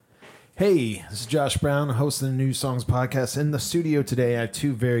Hey, this is Josh Brown, host of the New Songs Podcast. In the studio today, I have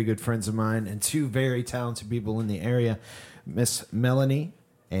two very good friends of mine and two very talented people in the area, Miss Melanie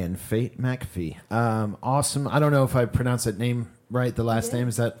and Mcafee. Awesome. I don't know if I pronounced that name right, the last name.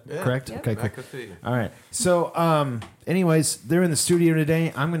 Is that correct? Yep. Okay, cool. Mcafee. All right. So, anyways, they're in the studio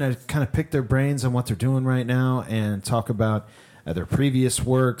today. I'm going to kind of pick their brains on what they're doing right now and talk about their previous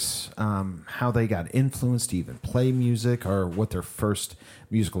works, how they got influenced to even play music, or what their first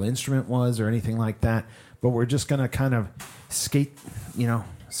musical instrument was, or anything like that. But we're just gonna kind of skate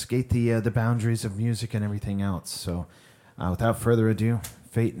the boundaries of music and everything else. So, without further ado,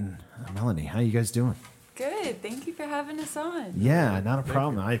 Fate and Melanie, how you guys doing? Good. Thank you for having us on. Yeah, not a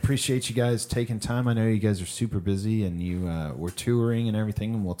problem. I appreciate you guys taking time. I know you guys are super busy and you were touring and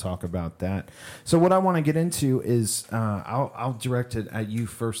everything, and we'll talk about that. So what I want to get into is I'll direct it at you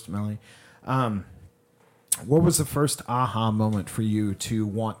first, Melanie. What was the first aha moment for you to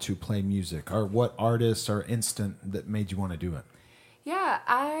want to play music, or what artist or instant that made you want to do it? Yeah,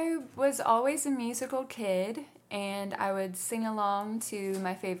 I was always a musical kid, and I would sing along to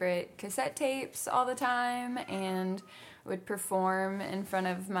my favorite cassette tapes all the time and would perform in front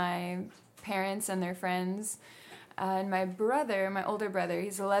of my parents and their friends. And my older brother,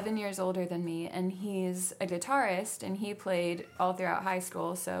 he's 11 years older than me, and he's a guitarist, and he played all throughout high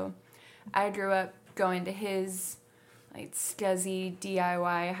school. So I grew up going to his like scuzzy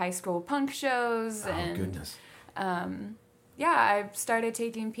DIY high school punk shows. Goodness. Yeah, I started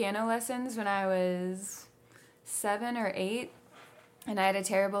taking piano lessons when I was 7 or 8, and I had a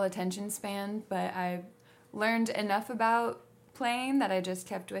terrible attention span, but I learned enough about playing that I just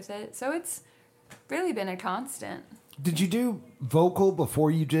kept with it. So it's really been a constant. Did you do vocal before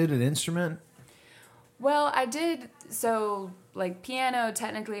you did an instrument? Well, I did. So, like, piano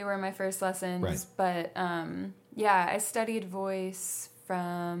technically were my first lessons, right. But yeah, I studied voice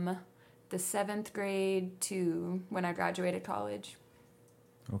from the 7th grade to when I graduated college.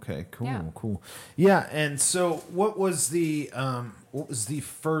 Okay, cool, Yeah. cool. Yeah, and so what was the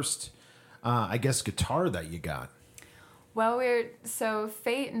first, I guess, guitar that you got? Well,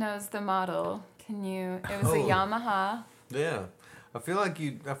 Fate knows the model. It was a Yamaha. Yeah. I feel like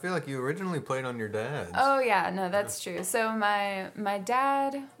you originally played on your dad's. Oh yeah, no, that's true. So my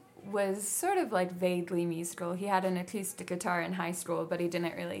dad was sort of like vaguely musical. He had an acoustic guitar in high school, but he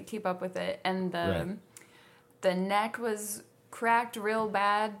didn't really keep up with it. And the neck was cracked real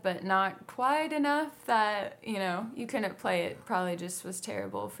bad, but not quite enough that, you couldn't play it. Probably just was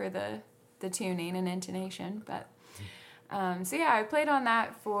terrible for the tuning and intonation. But so yeah, I played on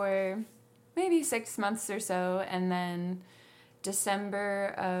that for maybe 6 months or so, and then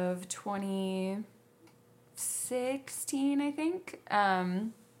December of 2016, I think,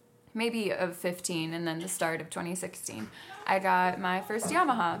 maybe of 15, and then the start of 2016, I got my first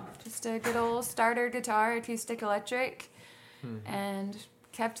Yamaha, just a good old starter guitar, acoustic electric, and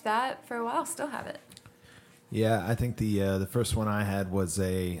kept that for a while, still have it. Yeah, I think the first one I had was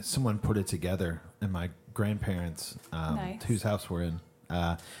someone put it together, and my grandparents, Nice. whose house we're in,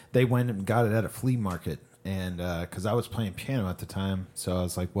 they went and got it at a flea market. And because I was playing piano at the time, so I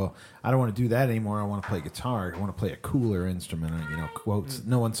was like, well, I don't want to do that anymore. I want to play guitar. I want to play a cooler instrument, quotes.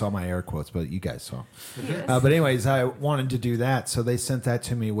 No one saw my air quotes, but you guys saw. Yes. But anyways, I wanted to do that, so they sent that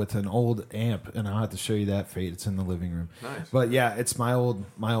to me with an old amp, and I'll have to show you that, Fate. It's in the living room. Nice. But yeah, it's my old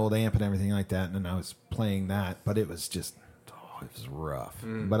amp and everything like that, and I was playing that, but it was just, it was rough.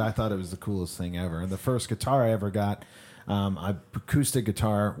 But I thought it was the coolest thing ever. And the first guitar I ever got, acoustic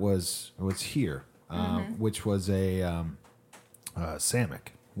guitar, was here. Which was a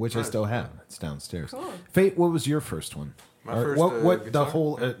Samick, which I still have. It's downstairs. Cool. Fate, what was your first one? My Or first what the guitar?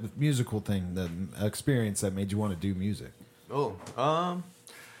 whole musical thing, the experience that made you want to do music? Oh,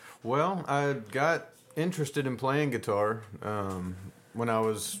 well, I got interested in playing guitar when I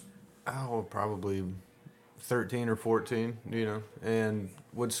was probably 13 or 14, and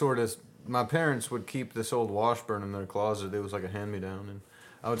my parents would keep this old Washburn in their closet. It was like a hand-me-down, and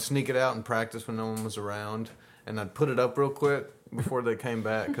I would sneak it out and practice when no one was around, and I'd put it up real quick before they came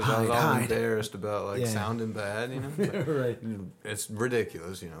back because I was all embarrassed about sounding bad, But, Right. It's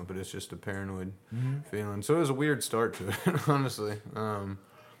ridiculous, but it's just a paranoid feeling. So it was a weird start to it, honestly.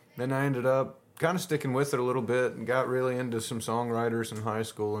 Then I ended up kind of sticking with it a little bit and got really into some songwriters in high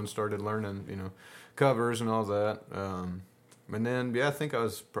school and started learning, covers and all that. And then, I think I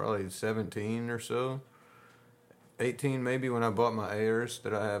was probably 17 or so. 18 maybe when I bought my Ayers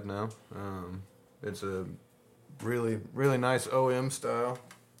that I have now. It's a really, really nice OM style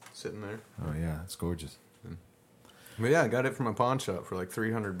sitting there. Oh yeah, it's gorgeous. But yeah, I got it from a pawn shop for like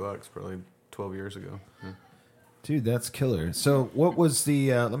 $300 probably 12 years ago. Yeah. Dude, that's killer. So, what was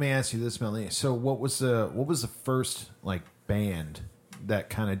the? Let me ask you this, Melanie. So, what was the first like band that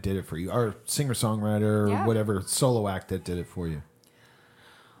kind of did it for you, or singer songwriter, or whatever solo act that did it for you?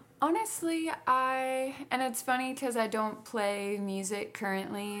 Honestly, and it's funny because I don't play music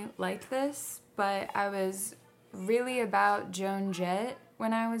currently like this, but I was really about Joan Jett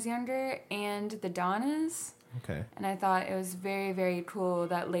when I was younger and the Donnas. Okay. And I thought it was very, very cool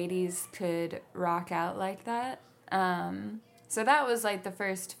that ladies could rock out like that. So that was like the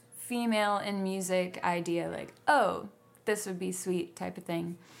first female in music idea, like, oh, this would be sweet type of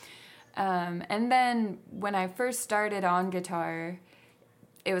thing. And then when I first started on guitar,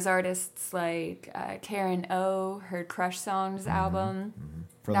 it was artists like Karen O, her Crush Songs album. Mm-hmm.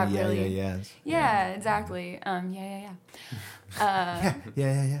 From that the really, Yeahs. Yeah, exactly. Yeah.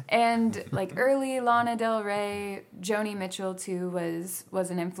 Yeah. And like early Lana Del Rey, Joni Mitchell too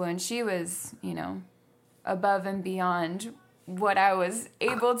was an influence. She was, above and beyond what I was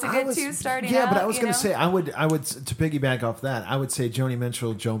able to get to starting out. Yeah, but I was going to say, I would to piggyback off that, I would say Joni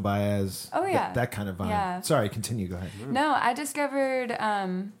Mitchell, Joan Baez. Oh, yeah. That kind of vibe. Yeah. Sorry, continue. Go ahead. No, I discovered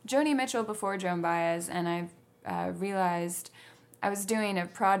Joni Mitchell before Joan Baez, and I realized I was doing a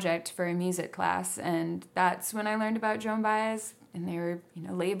project for a music class, and that's when I learned about Joan Baez, and they were,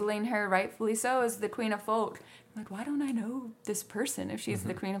 labeling her, rightfully so, as the Queen of Folk. I'm like, why don't I know this person if she's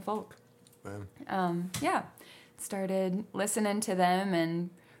the Queen of Folk? Started listening to them, and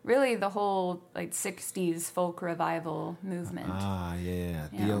really the whole like 60s folk revival movement.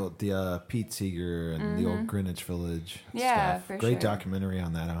 The Pete Seeger and the old Greenwich Village stuff. For Great sure. documentary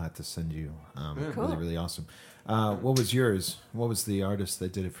on that. I'll have to send you. Cool. Really, really awesome. What was yours? What was the artist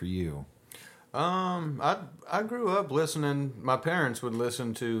that did it for you? I grew up listening. My parents would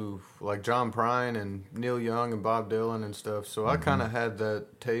listen to like John Prine and Neil Young and Bob Dylan and stuff. So I kind of had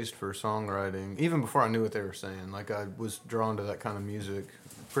that taste for songwriting even before I knew what they were saying. Like I was drawn to that kind of music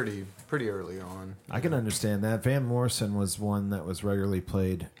pretty early on. I can understand that. Van Morrison was one that was regularly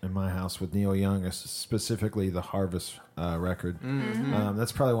played in my house with Neil Young, specifically the Harvest record. Mm-hmm.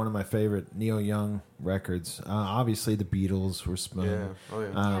 That's probably one of my favorite Neil Young records. Obviously, the Beatles were Spoon,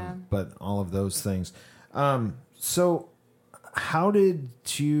 but all of those things. So, how did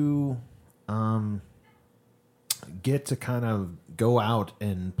you get to kind of go out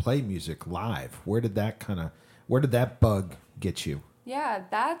and play music live? Where did that bug get you? Yeah,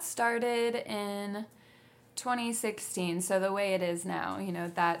 that started in 2016. So the way it is now,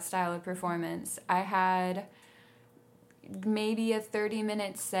 that style of performance. I had maybe a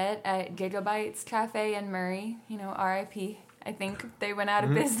 30-minute set at Gigabytes Cafe in Murray, RIP. I think they went out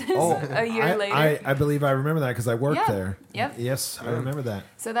of business a year later. I believe I remember that because I worked there. Yep. Yes, I remember that.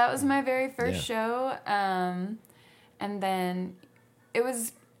 So that was my very first show. And then it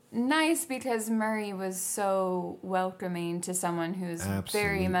was nice because Murray was so welcoming to someone who's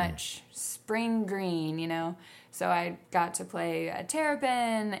very much spring green, So I got to play a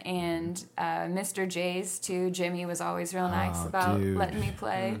Terrapin and Mr. J's too. Jimmy was always real nice about letting me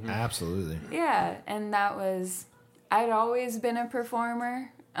play. Mm-hmm. Absolutely. Yeah, and I'd always been a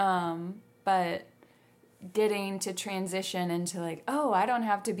performer, but getting to transition into like, oh, I don't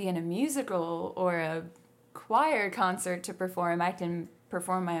have to be in a musical or a choir concert to perform. I can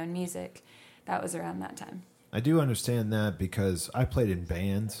perform my own music. That was around that time. I do understand that because I played in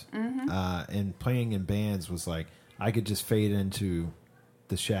bands, and playing in bands was like I could just fade into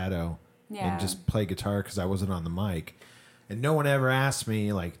the shadow and just play guitar because I wasn't on the mic, and no one ever asked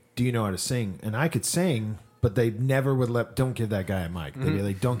me like, "Do you know how to sing?" And I could sing, but they never would don't give that guy a mic. They'd be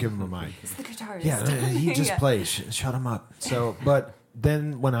like, "Don't give him a mic." It's the guitarist. Yeah, he just plays. Shut him up. So, but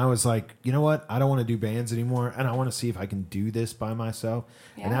then when I was like, you know what? I don't want to do bands anymore, and I want to see if I can do this by myself.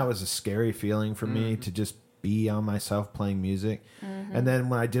 Yeah. And that was a scary feeling for me to just be on myself playing music. And then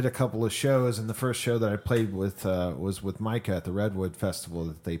when I did a couple of shows, and the first show that I played with was with Micah at the Redwood Festival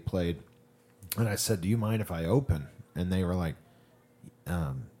that they played. And I said, do you mind if I open? And they were like,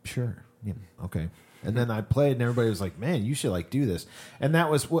 sure. Yeah, okay. And then I played, and everybody was like, man, you should like do this. And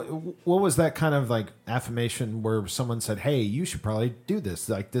that was, what was that kind of like affirmation where someone said, hey, you should probably do this.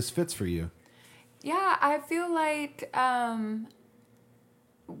 Like, this fits for you. Yeah, I feel like I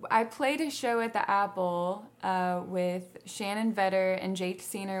played a show at the Apple with Shannon Vetter, and Jake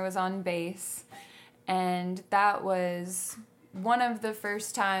Seener was on bass. And that was one of the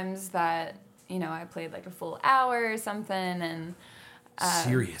first times that, I played like a full hour or something. And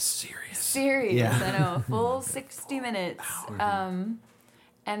Serious. Yeah. I know, a full 60 minutes. And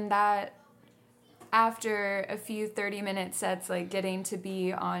that after a few 30-minute sets, like getting to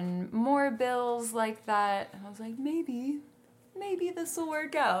be on more bills like that, I was like, maybe this will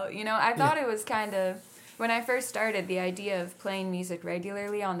work out. I thought it was kind of when I first started, the idea of playing music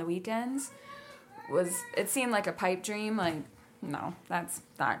regularly on the weekends it seemed like a pipe dream. Like, no, that's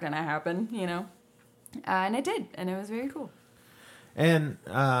not going to happen, you know? And it did, and it was very cool. And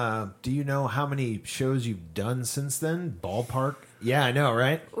do you know how many shows you've done since then? Ballpark? Yeah, I know,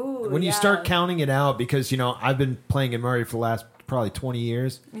 right? Ooh, when you start counting it out, because, you know, I've been playing in Murray for the last probably 20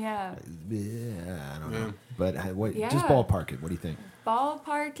 years. Yeah. I don't know. But Yeah. just ballpark it. What do you think?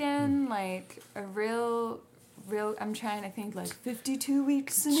 Ballparking, like a real, I'm trying to think, like 52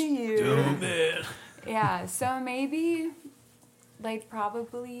 weeks in a year. Yeah, so maybe, like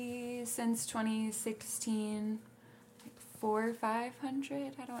probably since 2016... 400 or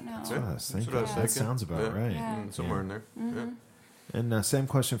 500, I don't know. That's what I was thinking. That sounds about right. Yeah. Somewhere in there. Mm-hmm. Yeah. And same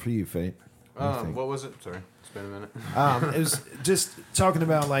question for you, Fate. What was it? Sorry, it's been a minute. It was just talking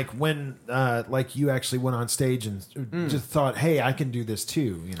about like when, like you actually went on stage and just thought, "Hey, I can do this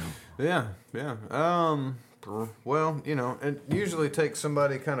too," you know. Yeah. Well, you know, it usually takes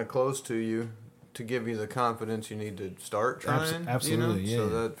somebody kind of close to you to give you the confidence you need to start trying. Absolutely, you know? yeah.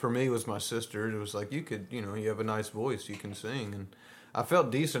 So that for me was my sister. It was like, you could, you know, you have a nice voice, you can sing, and I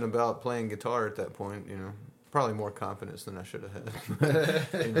felt decent about playing guitar at that point. You know, probably more confidence than I should have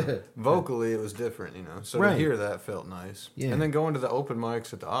had. You know, vocally, it was different. You know, so to hear that felt nice. Yeah. And then going to the open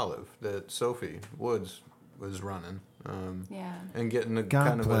mics at the Olive that Sophie Woods was running. And getting the God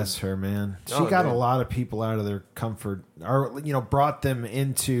kind of bless her, man. She got a lot of people out of their comfort, or you know, brought them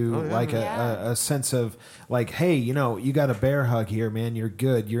into a sense of like, hey, you know, you got a bear hug here, man. You're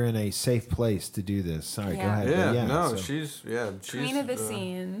good. You're in a safe place to do this. Sorry, go ahead. She's queen of the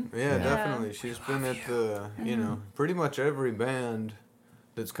scene. Yeah, definitely. She's been at the you know, pretty much every band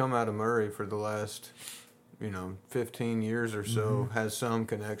that's come out of Murray for the last, you know, 15 years or so has some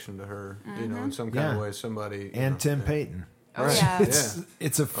connection to her, you know, in some kind of way. Somebody and Tim Payton. Oh, right.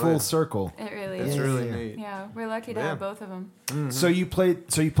 It's a full circle. It really is. It's really neat. Yeah, we're lucky to have both of them. Mm-hmm. So you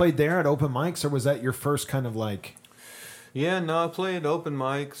played there at open mics, or was that your first kind of like? Yeah, no, I played open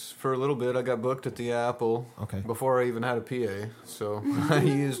mics for a little bit. I got booked at the Apple before I even had a PA. So I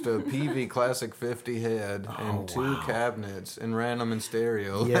used a PV Classic 50 head and two cabinets and ran them in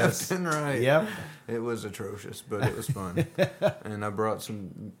stereo left and right. Yep. It was atrocious, but it was fun. And I brought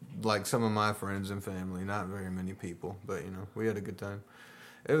some of my friends and family, not very many people, but, you know, we had a good time.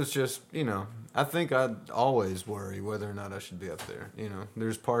 It was just, you know, I think I'd always worry whether or not I should be up there. You know,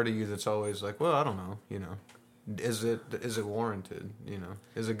 there's part of you that's always like, well, I don't know, you know. Is it warranted? You know,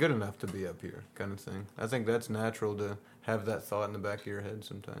 is it good enough to be up here, kind of thing? I think that's natural to have that thought in the back of your head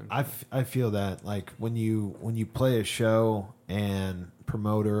sometimes. I feel that like when you play a show and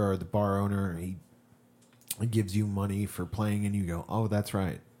promoter or the bar owner he gives you money for playing and you go, oh, that's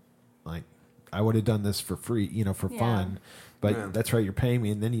right, like I would have done this for free, you know, for fun, but that's right, you're paying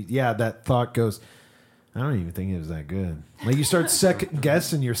me, and then that thought goes, I don't even think it was that good. Like you start second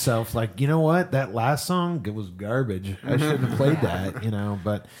guessing yourself, like, you know what, that last song, it was garbage. I shouldn't have played that, you know.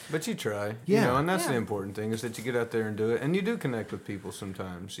 But you try, you know, and that's the important thing is that you get out there and do it, and you do connect with people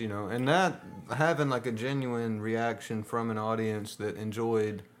sometimes, you know, and that having like a genuine reaction from an audience that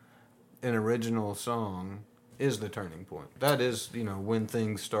enjoyed an original song is the turning point. That is, you know, when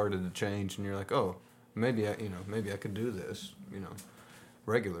things started to change, and you're like, oh, maybe I could do this, you know,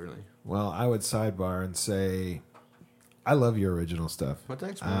 regularly. Well, I would sidebar and say I love your original stuff. Well,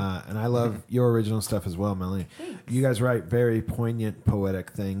 thanks, man. And I love your original stuff as well, Melanie. Thanks. You guys write very poignant, poetic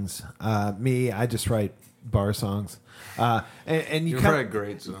things. Me, I just write bar songs. And you write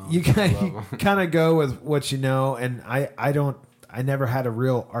great songs. You kind of go with what you know, and I never had a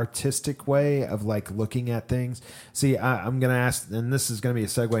real artistic way of like looking at things. See, I'm going to ask, and this is going to be a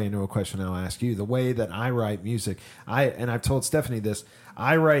segue into a question I'll ask you. The way that I write music, I've told Stephanie this,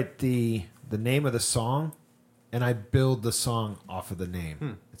 I write the name of the song, and I build the song off of the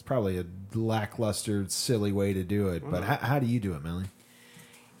name. It's probably a lackluster, silly way to do it, but how do you do it, Melanie?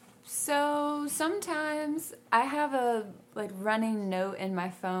 So sometimes I have a like running note in my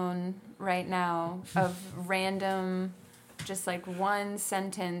phone right now of random, just like one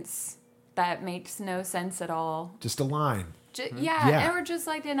sentence that makes no sense at all. Just a line. Or just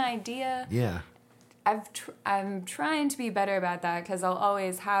like an idea. Yeah. I'm trying to be better about that because I'll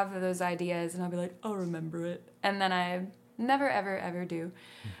always have those ideas and I'll be like, I'll remember it. And then I never, ever, ever do.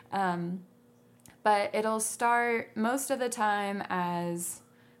 But it'll start most of the time as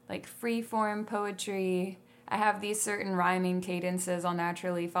like free-form poetry. I have these certain rhyming cadences I'll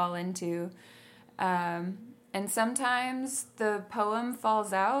naturally fall into. And sometimes the poem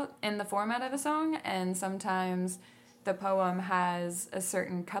falls out in the format of a song, and sometimes the poem has a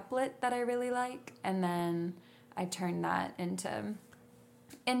certain couplet that I really like, and then I turn that into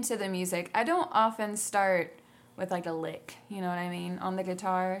into the music, I don't often start with like a lick, you know what I mean, on the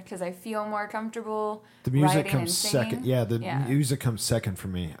guitar, because I feel more comfortable. The music writing comes and singing. second. Yeah, the music comes second for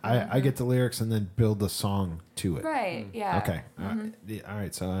me. I get the lyrics and then build the song to it. Right. Yeah. Okay. All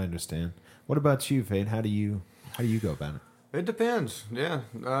right. So I understand. What about you, Fade? How do you go about it? It depends, yeah.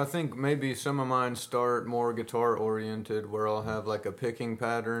 I think maybe some of mine start more guitar-oriented, where I'll have like a picking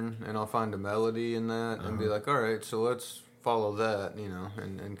pattern, and I'll find a melody in that, and be like, all right, so let's follow that, you know,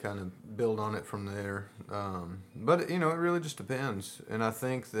 and kind of build on it from there. But, you know, it really just depends. And I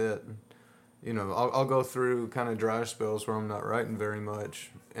think that, you know, I'll go through kind of dry spells where I'm not writing very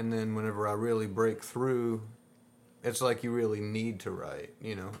much, and then whenever I really break through, it's like you really need to write,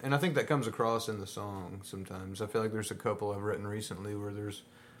 you know. And I think that comes across in the song sometimes. I feel like there's a couple I've written recently where there's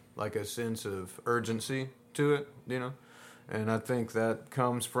like a sense of urgency to it, you know. And I think that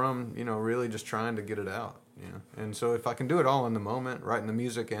comes from, you know, really just trying to get it out, you know. And so if I can do it all in the moment, writing the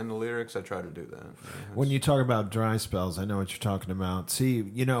music and the lyrics, I try to do that. Yeah, when you talk about dry spells, I know what you're talking about. See,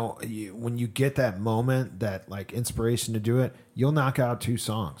 you know, when you get that moment, that like inspiration to do it, you'll knock out 2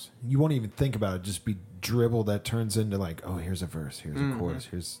 songs. You won't even think about it. Just be dribble that turns into like, oh, here's a verse, here's a chorus,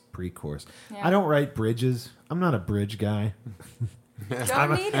 here's pre-chorus. Yeah. I don't write bridges. I'm not a bridge guy.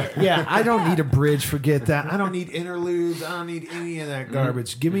 Don't need it. Yeah, I don't need a bridge. Forget that. I don't need interludes. I don't need any of that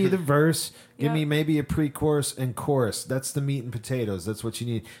garbage. Give me the verse. Give me maybe a pre-chorus and chorus. That's the meat and potatoes. That's what you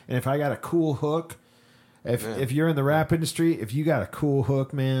need. And if I got a cool hook, if you're in the rap industry, if you got a cool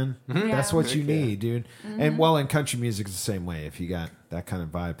hook, man, that's what you need, dude. And well, in country music, it's the same way. If you got that kind of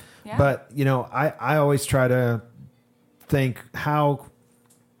vibe, but you know, I always try to think how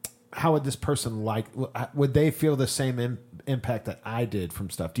would this person like? Would they feel the same impact that I did from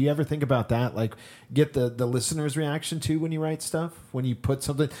stuff? Do you ever think about that? Like, get the listener's reaction too when you write stuff, when you put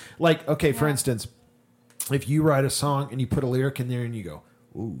something like, okay, for instance, if you write a song and you put a lyric in there and you go,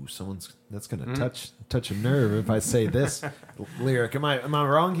 ooh, that's gonna touch a nerve if I say this lyric. Am I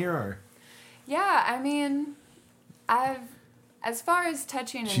wrong here? Or yeah, I mean, as far as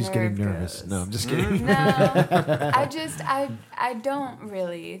touching a nerve, she's getting nervous. Goes, no, I'm just kidding. No, I don't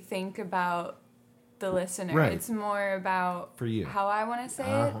really think about the listener. Right. It's more about for you, how I want to say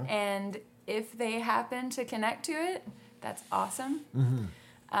it, and if they happen to connect to it, that's awesome.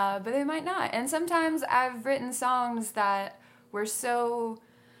 But they might not. And sometimes I've written songs that were so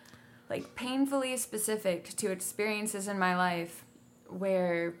like painfully specific to experiences in my life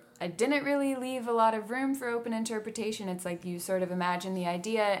where I didn't really leave a lot of room for open interpretation. It's like you sort of imagine the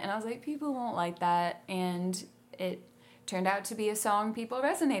idea, and I was like, people won't like that, and it turned out to be a song people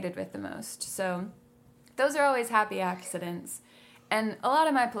resonated with the most. So those are always happy accidents. And a lot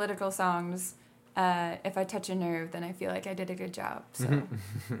of my political songs, if I touch a nerve, then I feel like I did a good job. So.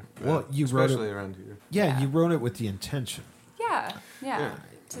 Well, you especially wrote it around here. Yeah, you wrote it with the intention. Yeah.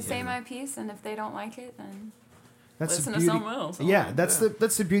 To say my piece, and if they don't like it, then listen the to beauty. someone else. Yeah, that's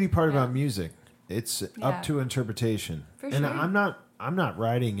the beauty part about music. It's up to interpretation. For and sure. I'm not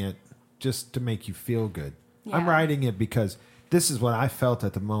writing it just to make you feel good. Yeah. I'm writing it because this is what I felt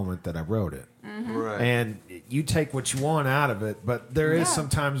at the moment that I wrote it. Right. And you take what you want out of it, but there is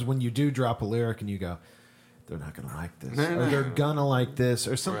sometimes when you do drop a lyric and you go, they're not going to like this, or they're going to like this,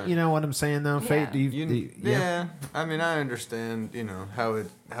 or something. Right. You know what I'm saying, though? Yeah. Fate, yeah. I mean, I understand, you know, how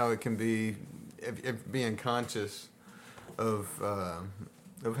it can be, if being conscious of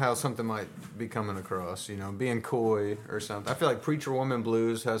how something might be coming across, you know, being coy or something. I feel like Preacher Woman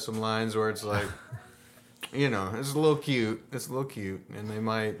Blues has some lines where it's like, you know, it's a little cute, and they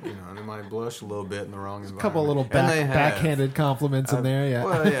might blush a little bit in the wrong environment. A couple little backhanded compliments in there, yeah.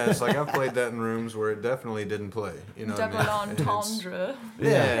 Well, yeah, it's like I've played that in rooms where it definitely didn't play. You know, double entendre.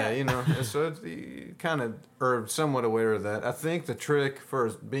 Yeah, you know, so it's kind of or somewhat aware of that. I think the trick for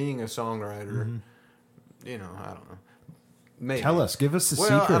being a songwriter, you know, I don't know. Maybe. Tell us, give us the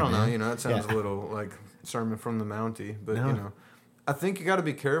secret. Well, I don't know. Man. You know, that sounds a little like sermon from the Mountie, but you know. I think you got to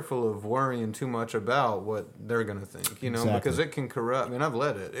be careful of worrying too much about what they're going to think, you know, because it can corrupt. I mean, I've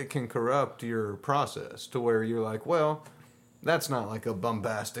let it. It can corrupt your process to where you're like, well, that's not like a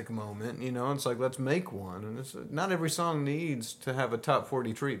bombastic moment, you know. It's like, let's make one, and it's not every song needs to have a top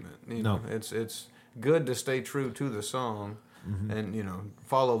 40 treatment. You know, it's good to stay true to the song, and you know,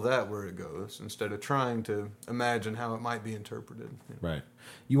 follow that where it goes instead of trying to imagine how it might be interpreted. You know? Right.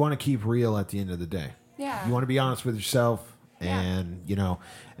 You want to keep real at the end of the day. Yeah. You want to be honest with yourself. And, you know,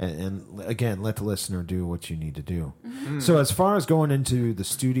 and again, let the listener do what you need to do. So as far as going into the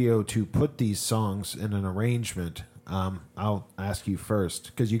studio to put these songs in an arrangement, I'll ask you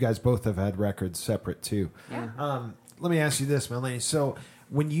first, because you guys both have had records separate too. Yeah. Let me ask you this, Melanie. So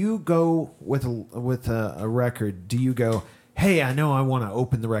when you go with a record, do you go, hey, I know I want to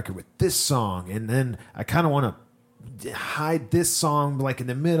open the record with this song, and then I kind of want to hide this song like in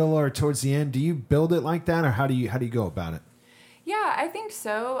the middle or towards the end. Do you build it like that, or how do you go about it? Yeah, I think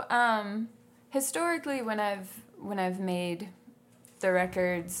so. Historically, when I've made the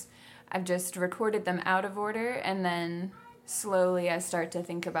records, I've just recorded them out of order, and then slowly I start to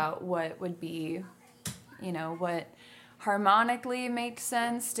think about what would be, what harmonically makes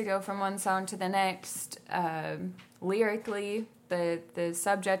sense to go from one song to the next, lyrically, the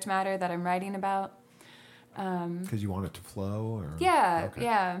subject matter that I'm writing about. Because you want it to flow? Or? Yeah, okay.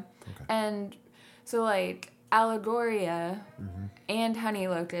 yeah. Okay. And so, like, Allegoria and Honey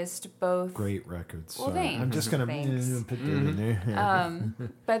Locust both... Great records. Well, thanks. I'm just going to put that in there. Yeah.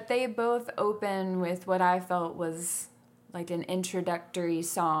 But they both open with what I felt was like an introductory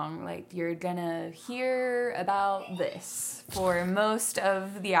song. Like, you're going to hear about this for most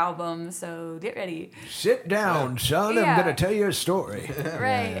of the album, so get ready. Sit down, son. Yeah. I'm going to tell you a story.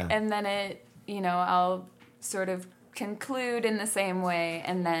 Right. Yeah. And then it, I'll sort of conclude in the same way,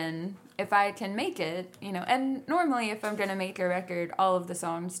 and then if I can make it, and normally if I'm going to make a record, all of the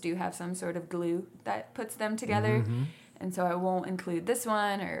songs do have some sort of glue that puts them together, and so I won't include this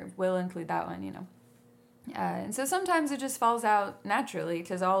one or will include that one, and so sometimes it just falls out naturally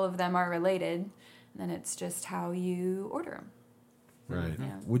because all of them are related, and then it's just how you order them. Right.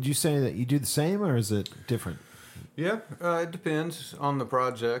 Yeah. Would you say that you do the same, or is it different? Yeah, it depends on the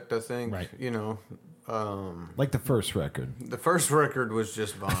project, I think. Right. Like the first record. The first record was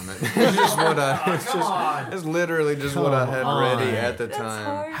just vomit. It's just it's literally just what I had ready at the time.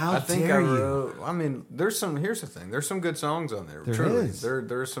 Hard. How I think dare I you? wrote. I mean, here's the thing. There's some good songs on there. There truly. is.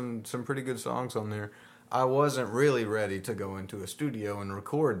 There's some pretty good songs on there. I wasn't really ready to go into a studio and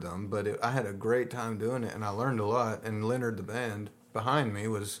record them, but I had a great time doing it, and I learned a lot. And Leonard, the band behind me,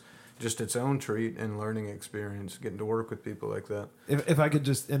 was just its own treat and learning experience, getting to work with people like that. If I could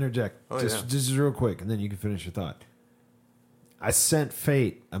just interject, Oh, just real quick, and then you can finish your thought. I sent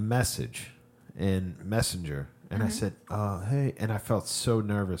Fate a message in Messenger, and I said, hey, and I felt so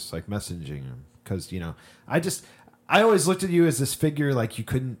nervous, like messaging him, because, I always looked at you as this figure, like you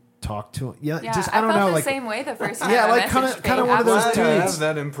couldn't talk to him. Yeah, Yeah, just, I don't felt know, the like, same way the first time. Yeah, I like messaged kinda Faith. one of those I dudes. have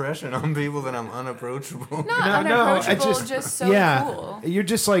that impression on people that I'm unapproachable. Not unapproachable, just so cool. You're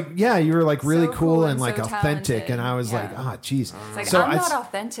just like, you were like really So cool cool and and like so authentic, talented. and I was Yeah. like, geez. It's like, So I'm not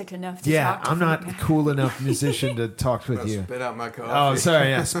authentic enough to talk to I'm not Faith. cool enough musician to talk with you. Spit out my coffee. Oh, sorry.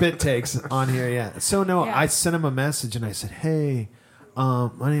 Yeah, spit takes on here. Yeah. So no, Yeah. I sent him a message and I said, "Hey,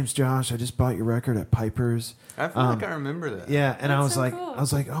 my name's Josh. I just bought your record at Piper's." I feel like I remember that. Yeah, and That's so cool. I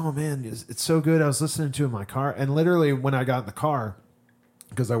was like, "Oh man, it's so good." I was listening to it in my car, and literally when I got in the car,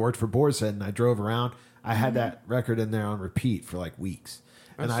 because I worked for Boar's Head and I drove around, I had that record in there on repeat for like weeks.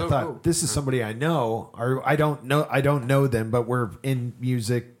 And That's I so thought, cool. this is somebody I know, or I don't know them, but we're in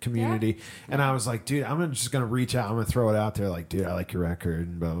music community. Yeah. And I was like, dude, I'm just gonna reach out, I'm gonna throw it out there, like, dude, I like your record,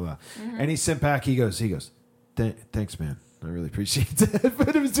 and blah blah blah. And he sent back, he goes, thanks, man. I really appreciate that.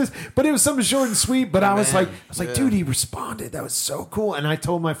 but it was something short and sweet. But I was like, yeah. dude, he responded. That was so cool. And I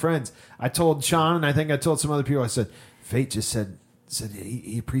told my friends, I told Sean, and I think I told some other people. I said, Fate just said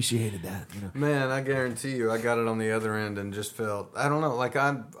he appreciated that. Man, I guarantee you, I got it on the other end and just felt, I don't know, like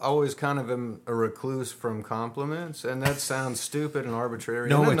I always kind of am a recluse from compliments, and that sounds stupid and arbitrary.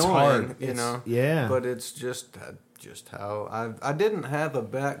 No, and it's annoying, hard. you know. Yeah. But it's just how I didn't have a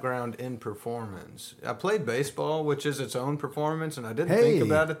background in performance. I played baseball, which is its own performance, and I didn't think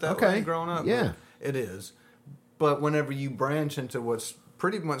about it that way growing up. Yeah. It is. But whenever you branch into what's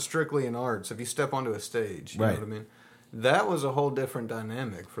pretty much strictly in arts, if you step onto a stage, you know what I mean? That was a whole different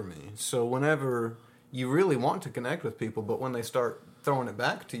dynamic for me. So whenever you really want to connect with people, but when they start throwing it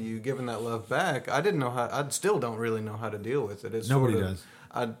back to you, giving that love back, I still don't really know how to deal with it. Nobody does.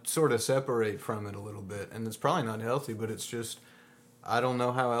 I sort of separate from it a little bit, and it's probably not healthy, but it's just, I don't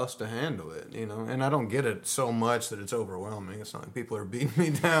know how else to handle it, and I don't get it so much that it's overwhelming. It's not like people are beating me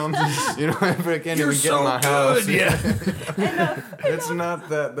down, if I can't even get in my house. Yeah. It's not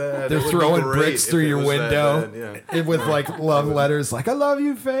that bad. They're It would be throwing great bricks if through it your was that window bad, yeah. with like love letters, like, I love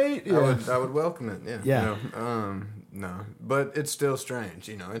you, Fate. Yeah. I would welcome it. Yeah. Yeah. No, but it's still strange.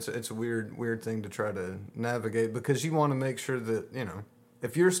 It's a weird thing to try to navigate, because you want to make sure that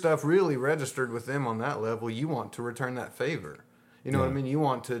if your stuff really registered with them on that level, you want to return that favor. You know what I mean? You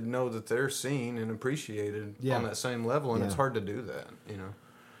want to know that they're seen and appreciated on that same level, and it's hard to do that.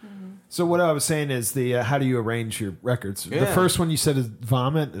 So what I was saying is how do you arrange your records? Yeah. The first one you said is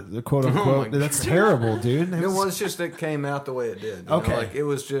vomit, the quote unquote. my That's terrible, dude. It's just it came out the way it did. Okay. It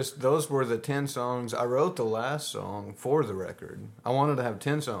was just, those were the 10 songs. I wrote the last song for the record. I wanted to have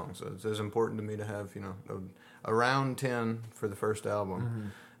 10 songs. It's as important to me to have, around 10 for the first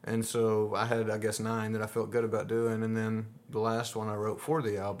album. And so I had, I guess, 9 that I felt good about doing. And then the last one I wrote for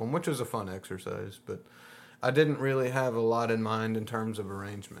the album, which was a fun exercise. But I didn't really have a lot in mind in terms of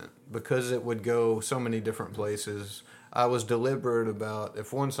arrangement because it would go so many different places. I was deliberate about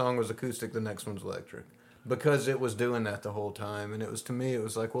if one song was acoustic, the next one's electric, because it was doing that the whole time. And it was, to me, it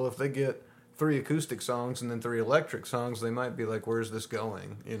was like, well, if they get 3 acoustic songs and then 3 electric songs, they might be like, where's this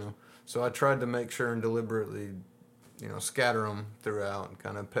going, you know? So I tried to make sure and deliberately, you know, scatter them throughout and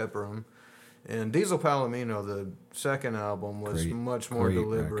kind of pepper them. And Diesel Palomino, the second album, was much more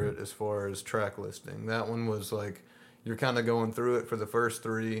deliberate record as far as track listing. That one was like, you're kind of going through it for the first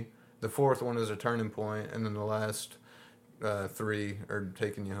 3. The fourth one is a turning point, and then the last 3 are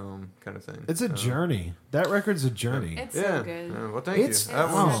taking you home, kind of thing. It's a journey. That record's a journey. It's so good. Well, thank you.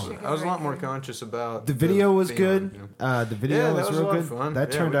 I was a lot more conscious about the video. Was theme, good. You know? The video was real good. Fun.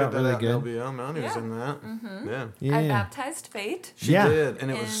 That turned out really good. Melanie was in that. I baptized Fate. She did,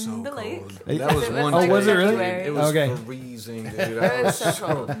 and it was so the cold. lake. That was one. Oh, was it really? It was okay. freezing, dude. It was so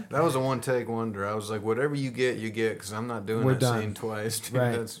cold. That was a one-take wonder. I was like, whatever you get, because I'm not doing that scene twice. Dude.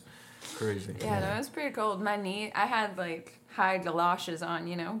 Right. That's crazy. Yeah, that was pretty cold. My knee, I had like high galoshes on,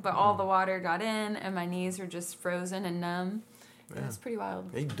 you know, but all the water got in and my knees were just frozen and numb. It was pretty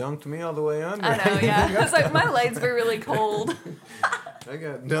wild. He dunked me all the way under. I know, yeah. It was like my legs were really cold. I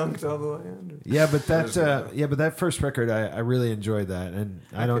got dunked all the way under. Yeah, but that first record, I really enjoyed that, and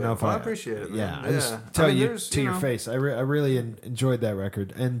I don't know if I appreciate it. Man. Yeah, I just tell you to your face, I really enjoyed that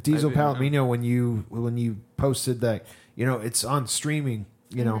record. And Diesel Palomino, when you posted that, you know, it's on streaming,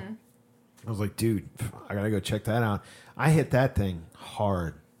 you know, I was like, dude, I gotta go check that out. I hit that thing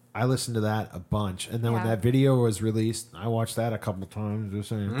hard. I listened to that a bunch, and then when that video was released, I watched that a couple times. Just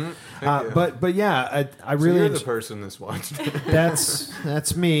saying, but yeah, I really. So you're the person that's watched it.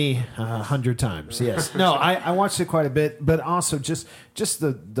 That's me 100 times. Yes, no, I watched it quite a bit, but also just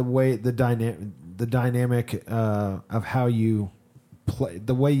the way the dynamic of how you play,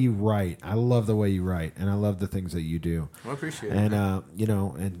 the way you write. I love the way you write, and I love the things that you do. I appreciate it. And you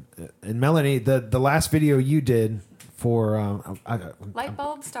know, and Melanie, the last video you did for Light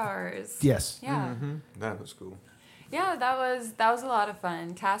bulb stars. Yes. Yeah. That was cool. Yeah, that was a lot of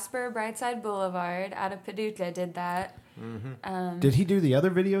fun. Casper Brightside Boulevard out of Paducah did that. Did he do the other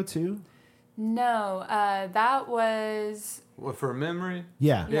video too? No, that was. What, for Memory?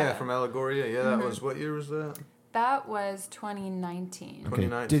 Yeah. Yeah, from Allegoria. Yeah, that was, what year was that? That was 2019.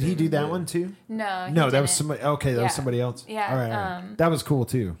 Okay. Did he do that one too? No, no, that was somebody. Okay, that was somebody else. Yeah, all right. That was cool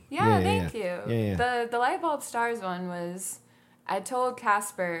too. Yeah, thank you. Yeah. The Light Bulb Stars one was. I told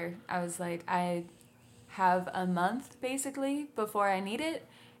Casper, I was like, I have a month basically before I need it,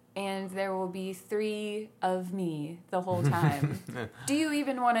 and there will be 3 of me the whole time. Do you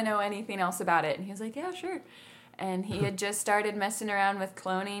even want to know anything else about it? And he was like, yeah, sure. And he had just started messing around with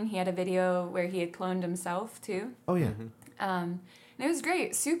cloning. He had a video where he had cloned himself, too. Oh, yeah. And it was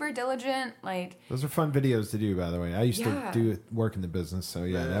great. Super diligent. Like, those are fun videos to do, by the way. I used to do work in the business, so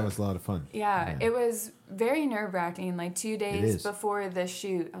that was a lot of fun. Yeah, it was very nerve-wracking. Like 2 days before the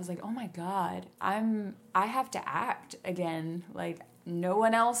shoot, I was like, oh my God, I have to act again. Like, no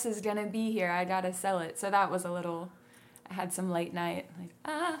one else is going to be here. I got to sell it. So that was I had some late night,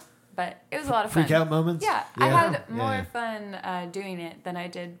 but it was a lot of fun. Freak out moments? Yeah, I had more fun doing it than I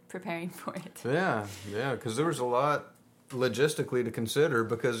did preparing for it. Yeah, because there was a lot logistically to consider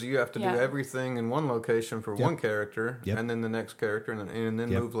because you have to do everything in one location for one character and then the next character and then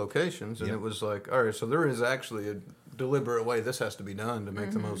move locations. And it was like, all right, so there is actually a deliberate way this has to be done to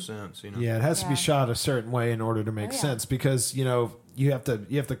make the most sense. You know? Yeah, it has to be shot a certain way in order to make sense because, you know, you have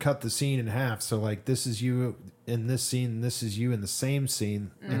to cut the scene in half. So like this is you in this scene, this is you in the same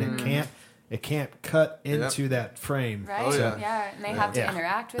scene, and it can't cut into that frame. Right? Oh, and they have to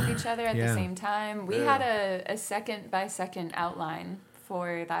interact with each other at the same time. We had a second by second outline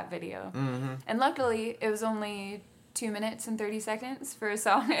for that video. And luckily it was only 2 minutes and 30 seconds for a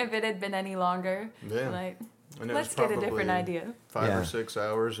song. If it had been any longer, let's get a different idea. 5 or 6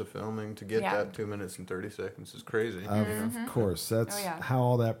 hours of filming to get that 2 minutes and 30 seconds is crazy. Of course, that's how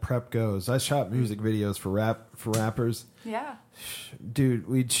all that prep goes. I shot music videos for rappers. Yeah, dude,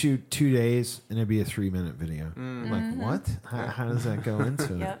 we'd shoot 2 days and it'd be a 3-minute video. I'm like, what? How does that go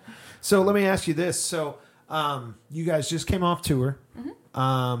into it? So let me ask you this. So you guys just came off tour,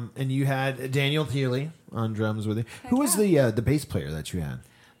 and you had Daniel Thiele on drums with you. Who was the bass player that you had?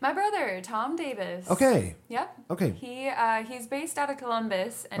 my brother, Tom Davis. Okay. Yep. Okay. He's based out of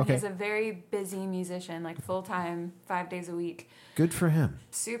Columbus, and he's a very busy musician, like full-time, 5 days a week. Good for him.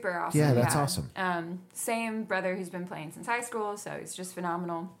 Super awesome. Yeah, that's awesome. Same brother who's been playing since high school, so he's just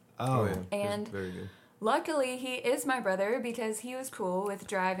phenomenal. Oh, yeah. And very good. luckily, he is my brother because he was cool with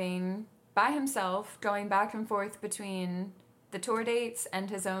driving by himself, going back and forth between the tour dates and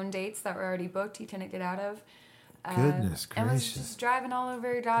his own dates that were already booked he couldn't get out of. Goodness And was gracious. just driving all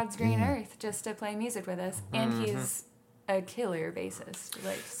over God's green earth just to play music with us. And he's a killer bassist.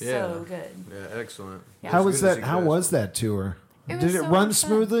 Like, so good. Yeah, excellent. Yeah. How As was good as that? he How could. was that tour? It Did was it so run much fun.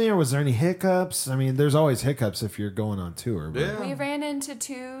 smoothly, or was there any hiccups? I mean, there's always hiccups if you're going on tour. But Yeah. We ran into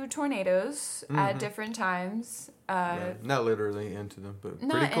 2 tornadoes at different times. Yeah, not literally into them, but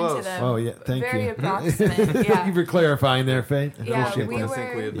Not pretty close. into them. Oh yeah, thank Very you. approximate, Thank yeah. you for clarifying there, Faith. Yeah, Appreciate we that. I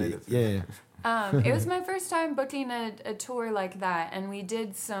think we had were- made it through. Yeah. It was my first time booking a tour like that, and we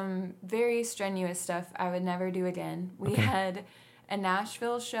did some very strenuous stuff I would never do again. We had a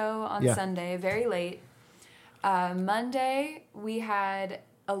Nashville show on Yeah. Sunday, very late. Monday, we had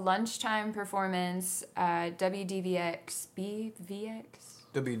a lunchtime performance, WDVX, BVX?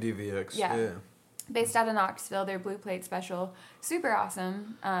 WDVX. Yeah. Yeah. Based out of Knoxville, their Blue Plate special. Super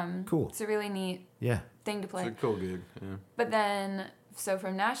awesome. Cool. It's a really neat Yeah. thing to It's play. a cool gig. Yeah. But then, so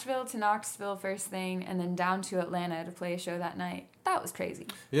from Nashville to Knoxville first thing, and then down to Atlanta to play a show that night. That was crazy.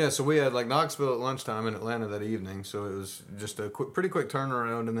 Yeah, so we had like Knoxville at lunchtime and Atlanta that evening, so it was just a pretty quick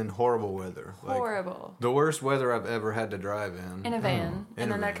turnaround, and then horrible weather. Like, Horrible. the worst weather I've ever had to drive in. In a van, In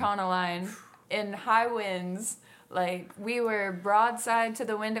in a an van. Econoline, in high winds. Like, we were broadside to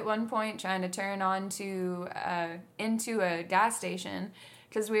the wind at one point, trying to turn onto into a gas station,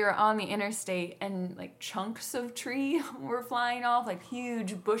 because we were on the interstate, and like chunks of tree were flying off, like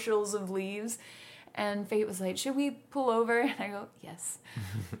huge bushels of leaves. And Fate was like, "Should we pull over?" And I go, "Yes."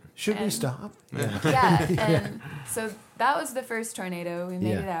 Should we And- stop? Yeah, and so that was the first tornado. We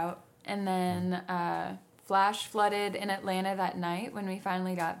made Yeah. it out. And then flash flooded in Atlanta that night when we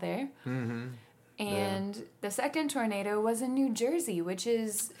finally got there. Mm-hmm. And the second tornado was in New Jersey, which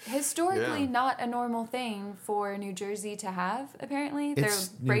is historically Yeah. not a normal thing for New Jersey to have, apparently. It's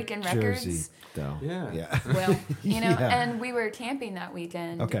They're breaking New records. Jersey, though. Yeah. Yeah. Well, you know, Yeah. and we were camping that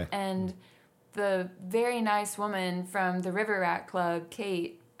weekend. Okay. And the very nice woman from the River Rat Club,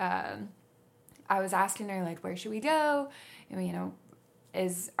 Kate, I was asking her, like, where should we go? And, you know,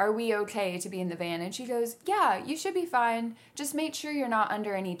 are we okay to be in the van? And she goes, yeah, you should be fine. Just make sure you're not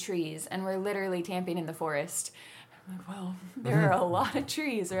under any trees. And we're literally camping in the forest. I'm like, well, there are a lot of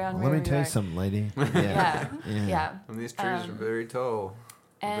trees around Let where me we tell you are. something, lady. Yeah, yeah. And these trees are very tall.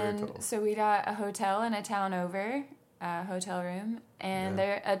 Very And tall. so we got a hotel in a town over, a hotel room, and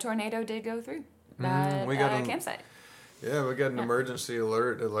a tornado did go through that we got campsite. Yeah, we got an emergency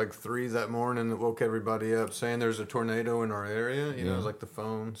alert at like 3 that morning that woke everybody up saying there's a tornado in our area. You know, it's like the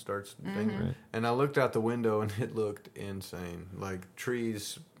phone starts dinging. Right. And I looked out the window and it looked insane. Like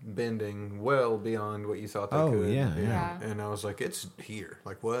trees bending well beyond what you thought they Oh, could. yeah, you know? yeah. And I was like, it's here.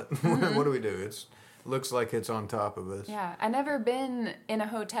 Like, what? What do we do? It looks like it's on top of us. Yeah, I never been in a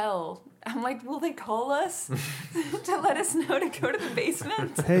hotel. I'm like, will they call us to let us know to go to the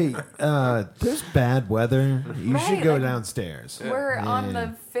basement? Hey, there's bad weather. You should Right, go like- downstairs. We're on Yeah.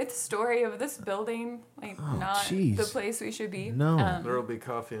 the 5th story of this building, like not jeez. the place we should be. No. There will be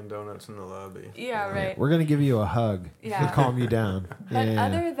coffee and donuts in the lobby. Yeah, right. We're gonna give you a hug Yeah. to calm you down. But Yeah.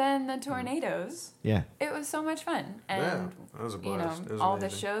 other than the tornadoes, Yeah. it was so much fun. Yeah, And that was a you blast. know, It was all the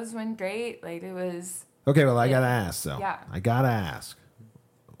amazing. shows went great. Like, it was Okay, well, I gotta ask though. Yeah. I gotta ask.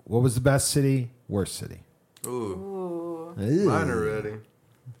 What was the best city? Worst city? Ooh, ooh. mine are ready.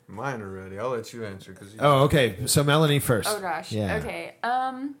 Mine are ready. I'll let you answer because. Oh, okay. So Melanie first. Oh gosh. Yeah. Okay.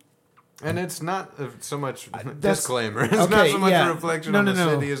 And it's not so much that's- disclaimer. It's not okay, so much yeah. a reflection No, on no, the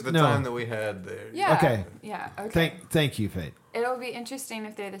no, city as the no. time that we had there. Yeah. Okay. Yeah. Okay. Thank you, Faith. It'll be interesting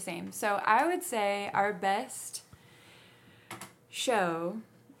if they're the same. So I would say our best show,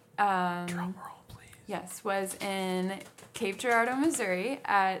 Drum roll, please. yes, was in Cape Girardeau, Missouri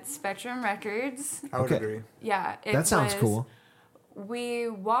at Spectrum Records. I would Okay. agree. Yeah, it That sounds was- cool. We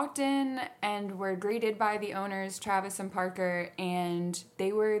walked in and were greeted by the owners, Travis and Parker, and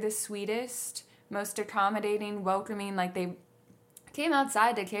they were the sweetest, most accommodating, welcoming. Like, they came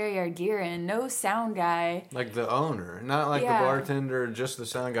outside to carry our gear in. No sound guy. Like the owner, not like Yeah. the bartender, just the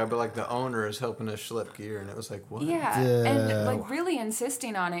sound guy, but like the owner is helping us schlep gear, and it was like, what? Yeah, Duh. and like really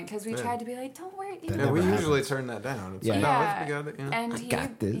insisting on it because we Yeah. tried to be like, don't worry. That Yeah, we never usually happens. turn that down. It's Yeah. like, Yeah. no, we got it. Yeah. And I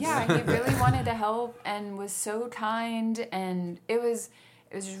got this. Yeah, he really wanted to help and was so kind, and it was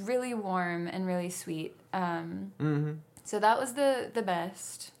really warm and really sweet. Mm-hmm. So that was the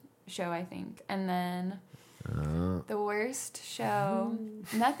best show, I think. And then The worst show.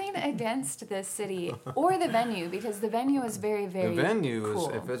 Nothing against this city or the venue, because the venue is very, very The venue cool.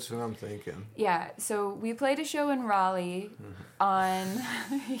 is, if it's what I'm thinking. Yeah, so we played a show in Raleigh on...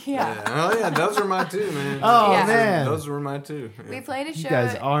 Oh, yeah, those are my two, man. Oh, Yeah. man. Those were my two. Yeah. We played a show... You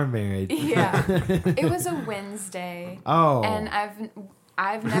guys are married. Yeah. It was a Wednesday. Oh. And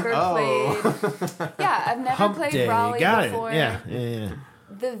I've never Oh. played... Yeah, I've never Hump played day. Raleigh Got before. it. Yeah.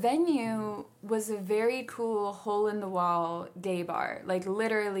 The venue was a very cool hole-in-the-wall day bar. Like,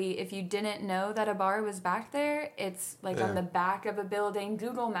 literally, if you didn't know that a bar was back there, it's, like, on the back of a building.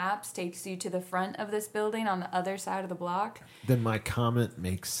 Google Maps takes you to the front of this building on the other side of the block. Then my comment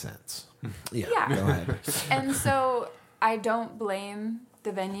makes sense. Yeah. Yeah. Go ahead. And so I don't blame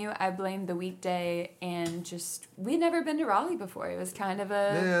the venue. I blame the weekday, and just, we'd never been to Raleigh before. It was kind of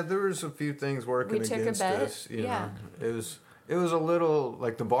a... Yeah, there was a few things working We took a against bet. us. You Yeah. know. It was a little,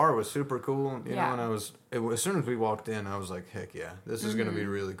 like, the bar was super cool, you Yeah. know, and as soon as we walked in, I was like, heck yeah, this is going to be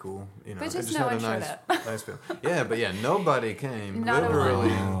really cool. You know, But it just just no had one a showed nice feel. Yeah, but yeah, nobody came. Not a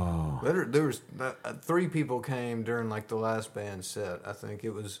Literally, there was 3 people came during, like, the last band set, I think it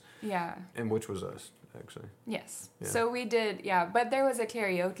was, Yeah. and which was us, actually. Yes. Yeah. So we did, but there was a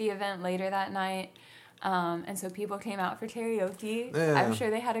karaoke event later that night. And so people came out for karaoke. Yeah. I'm sure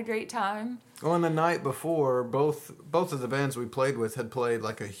they had a great time. Well, and the night before, both of the bands we played with had played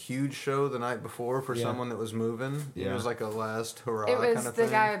like a huge show the night before for someone that was moving. Yeah. It was like a last hurrah It was kind of the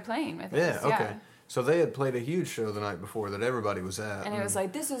thing. guy playing with Yeah, us. okay. So they had played a huge show the night before that everybody was at. And it was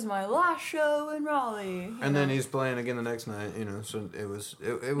like, this is my last show in Raleigh. you And then know? he's playing again the next night, you know. So it was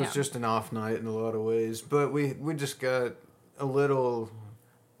Yeah. just an off night in a lot of ways. But we just got a little...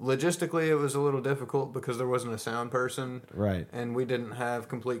 Logistically, it was a little difficult because there wasn't a sound person. Right. And we didn't have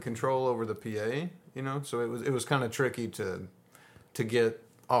complete control over the PA, you know. So it was kind of tricky to get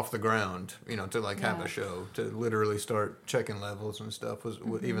off the ground, you know, to like have Yeah. a show, to literally start checking levels and stuff.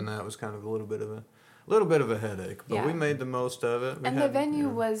 Even that was kind of a little bit of a headache, but Yeah. we made the most of it. And the venue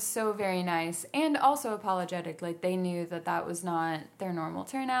was so very nice and also apologetic. Like, they knew that was not their normal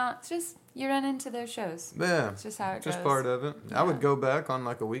turnout. It's just, you run into those shows. Yeah, It's just how it just goes. part of it. I Yeah. would go back on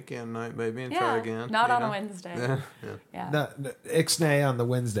like a weekend night maybe and try again. Not you on know? a Wednesday. Yeah. Yeah. No, Ixnay on the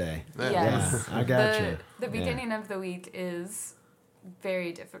Wednesday. Yes. Yeah, I got you. The beginning of the week is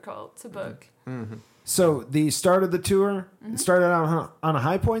very difficult to book. Mm-hmm. So the start of the tour it started out on a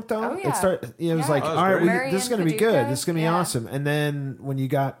high point, though. Oh, yeah. It was Yeah. like, Oh, it was all right, great. Murray this is and going to be good. Paducah, This is going to be yeah. awesome. And then when you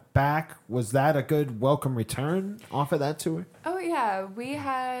got back, was that a good welcome return off of that tour? Oh, yeah. We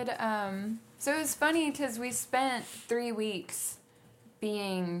had... so it was funny because we spent 3 weeks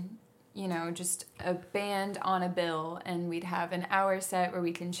being, you know, just a band on a bill, and we'd have an hour set where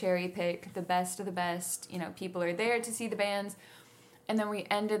we can cherry pick the best of the best. You know, people are there to see the bands. And then we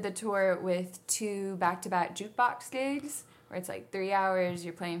ended the tour with 2 back-to-back jukebox gigs, where it's like 3 hours,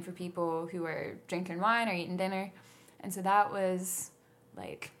 you're playing for people who are drinking wine or eating dinner. And so that was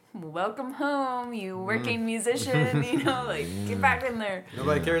like, welcome home, you working musician, you know, like, get back in there.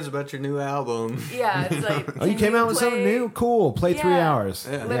 Nobody cares about your new album. Yeah, it's like, Oh, you came out with something new? Cool. Play 3 Yeah. hours.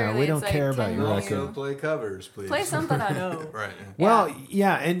 Yeah. Literally, we don't it's like, care about can your you- record. Also play covers, please. play something I know. Right. Well,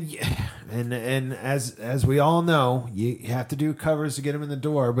 yeah, and as we all know, you have to do covers to get them in the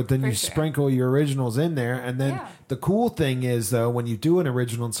door, but then For you sure. sprinkle your originals in there, and then Yeah. the cool thing is though, when you do an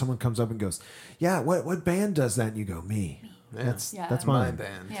original and someone comes up and goes, "Yeah, what band does that?" and you go, "Me." Yeah. That's Yeah. that's My mine.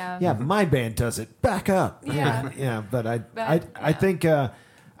 band. Yeah. Yeah, my band does it. Back up. Yeah. yeah. But I yeah. think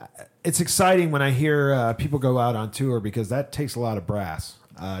it's exciting when I hear people go out on tour because that takes a lot of brass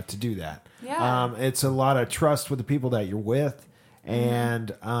to do that. Yeah. It's a lot of trust with the people that you're with,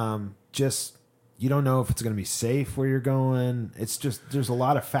 and just you don't know if it's going to be safe where you're going. It's just there's a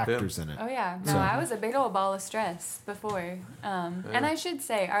lot of factors in it. Oh yeah, no, So- I was a big old ball of stress before. And I should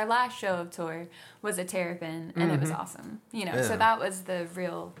say, our last show of tour was a Terrapin, and it was awesome. You know, Yeah. so that was the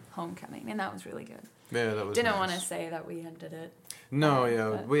real homecoming, and that was really good. Yeah, that was Didn't nice. want to say that we ended it. No,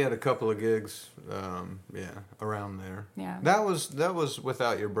 yeah, But- we had a couple of gigs, around there. Yeah. That was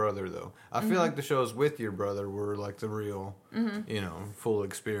without your brother though. I feel like the shows with your brother were like the real, full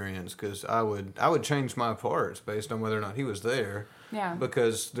experience because I would change my parts based on whether or not he was there. Yeah.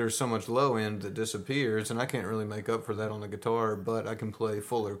 Because there's so much low end that disappears, and I can't really make up for that on the guitar, but I can play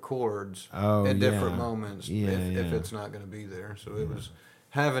fuller chords at different moments if it's not going to be there. So it was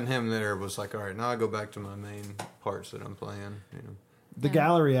having him there was like, all right, now I go back to my main parts that I'm playing. You know. The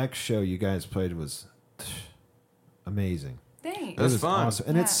Gallery X show you guys played was amazing. Thanks. It That's was fun. awesome.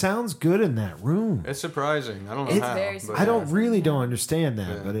 And Yeah. it sounds good in that room. It's surprising. I don't know It's how. very but I don't surprising. really don't understand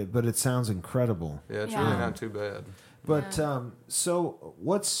that, Yeah. but it sounds incredible. Yeah, it's Yeah. really not too bad. But so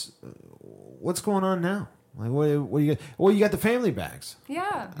what's going on now? Like, what do you get? Well, you got the family bags.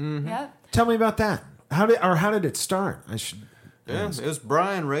 Yeah. Yeah. Tell me about that. How did it start? I should. Yeah, it was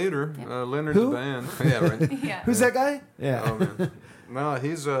Brian Rader, Leonard's Who? band. Yeah, right. Yeah. Who's that guy? Yeah. Oh, man.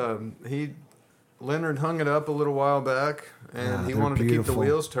 No, Leonard hung it up a little while back, and he they're wanted to keep the beautiful.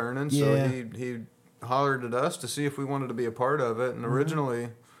 wheels turning, Yeah. so he hollered at us to see if we wanted to be a part of it. And originally,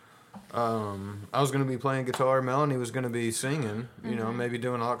 I was going to be playing guitar, Melanie was going to be singing, you know, maybe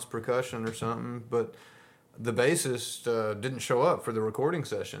doing aux percussion or something, but the bassist didn't show up for the recording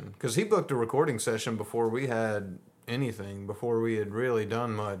session, because he booked a recording session before we had anything, before we had really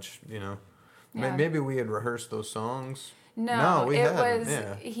done much, you know. Yeah. Maybe we had rehearsed those songs. No, we it hadn't. was,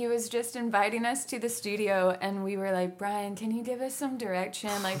 Yeah. he was just inviting us to the studio, and we were like, Brian, can you give us some direction?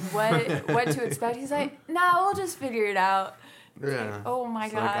 Like, what to expect? He's like, nah, we'll just figure it out. Yeah. Oh my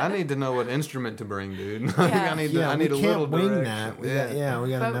It's God. like, I need to know what instrument to bring, dude. Like, Yeah. I need Yeah, I need we a can't little wing direction. that. We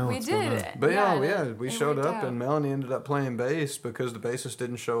got to But know we what's going did. on. But Yeah, we it showed worked up, out. and Melanie ended up playing bass because the bassist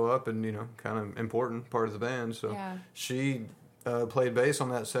didn't show up, and you know, kind of important part of the band. So Yeah. she played bass on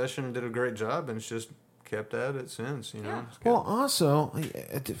that session and did a great job, and it's just kept at it since. You know. Yeah. It's good. Well, also,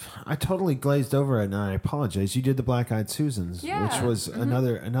 I totally glazed over it, and I apologize. You did the Black Eyed Susans, Yeah. which was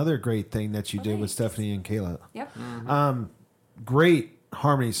another great thing that you did with thanks. Stephanie and Kayla. Yep. Great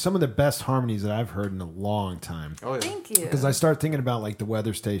harmonies, some of the best harmonies that I've heard in a long time. Oh yeah. Thank you. Because I start thinking about like the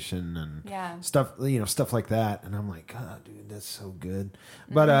weather station and Yeah. stuff, stuff like that, and I'm like, God, dude, that's so good.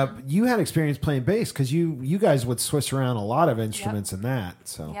 But you had experience playing bass because you guys would switch around a lot of instruments in that.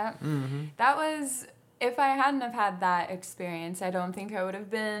 So Yep. That was, if I hadn't have had that experience, I don't think I would have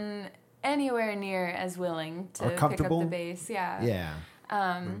been anywhere near as willing to Or pick up comfortable? the bass. Yeah.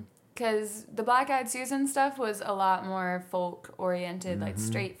 yeah, Because the Black Eyed Susan stuff was a lot more folk oriented, like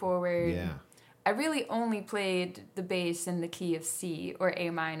straightforward. yeah. I really only played the bass in the key of C or A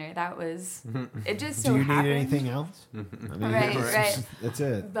minor. That was, it just so Do you happened. need anything else? I mean, Right. That's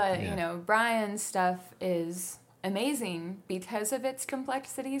it. But, Yeah. Brian's stuff is amazing because of its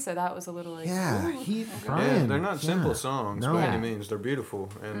complexity, so that was a little like, Yeah, ooh. Brian. Yeah, they're not simple songs No. by Yeah. any means. They're beautiful,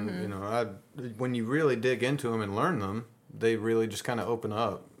 and you know, when you really dig into them and learn them, they really just kind of open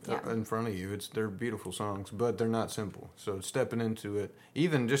up Yeah. in front of you. They're beautiful songs, but they're not simple. So stepping into it,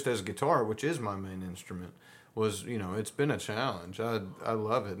 even just as guitar, which is my main instrument, was, you know, it's been a challenge. I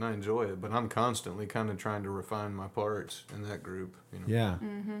love it and I enjoy it, but I'm constantly kind of trying to refine my parts in that group. You know? Yeah.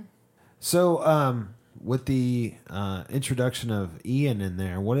 So, with the introduction of Ian in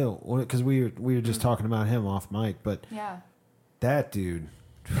there, what? Because we were just talking about him off mic, but Yeah, that dude.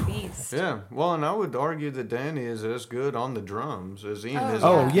 the beast. Yeah, well, and I would argue that Danny is as good on the drums as Ian Oh, is.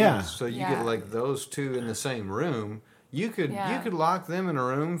 Oh, on the yeah. keys. So you Yeah. get like those two in the same room. You could Yeah. lock them in a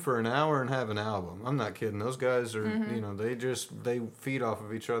room for an hour and have an album. I'm not kidding. Those guys are you know, they feed off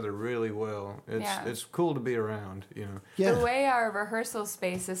of each other really well. It's cool to be around. You know. Yeah. The way our rehearsal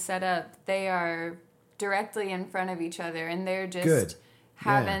space is set up, they are directly in front of each other, and they're just Good.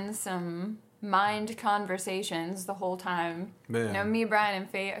 having some mind conversations the whole time. Yeah. You know, me, Brian, and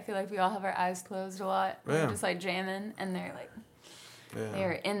Faye, I feel like we all have our eyes closed a lot. Yeah. We're just like jamming, and they're like, Yeah.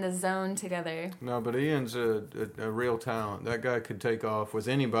 they're in the zone together. No, but Ian's a real talent. That guy could take off with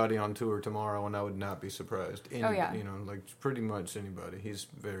anybody on tour tomorrow, and I would not be surprised. Oh, yeah. You know, like pretty much anybody. He's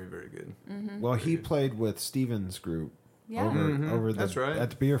very, very good. Well, he played with Steven's group Yeah. over That's right. at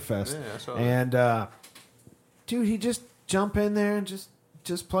the beer fest, Yeah, I saw that. and dude, he just jump in there and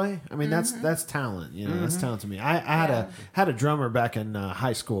just play. I mean, that's talent. You know, that's talent to me. I had a drummer back in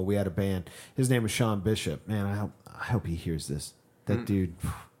high school. We had a band. His name was Sean Bishop. Man, I hope he hears this. That dude,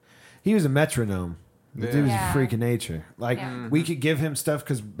 he was a metronome. The dude was a Yeah. freak of nature. Like, Yeah. we could give him stuff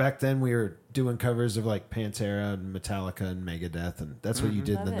because back then we were doing covers of like Pantera and Metallica and Megadeth, and that's what you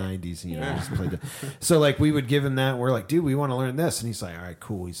did in the Love it. 90s. You know, Yeah. just played it. So like we would give him that. And we're like, dude, we want to learn this, and he's like, all right,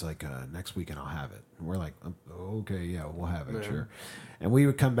 cool. He's like, next weekend I'll have it. And we're like, okay, yeah, we'll have it, Yeah. sure. And we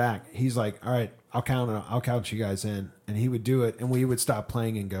would come back. He's like, all right, I'll count you guys in, and he would do it, and we would stop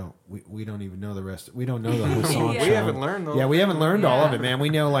playing and go, we don't even know the rest. We don't know the whole song. Yeah. We haven't learned those. Yeah, we haven't learned all of Yeah. it, man. We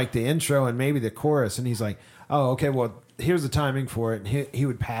know like the intro and maybe the chorus, and he's like, oh, okay, well, here's the timing for it, and he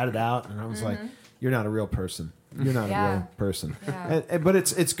would pad it out, and I was like, you're not a real person. You're not a Yeah. real person. Yeah. But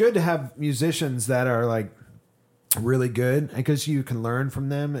it's good to have musicians that are like really good because you can learn from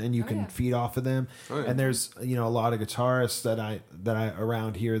them and you can yeah. feed off of them. Oh, yeah. And there's a lot of guitarists that I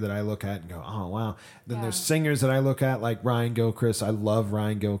around here that I look at and go, oh wow. Then Yeah. there's singers that I look at like Ryan Gilchrist. I love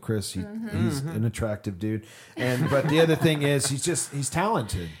Ryan Gilchrist. He's an attractive dude. But the other thing is he's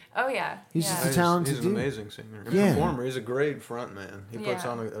talented. Oh yeah. He's yeah. just a talented He's an dude. amazing singer and Yeah. performer. He's a great front man. He puts Yeah.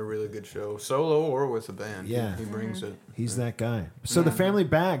 on a really good show, solo or with a band. Yeah. he brings it. He's that guy. So the family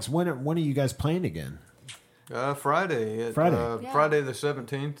bags. When are you guys playing again? Friday. Friday. Friday the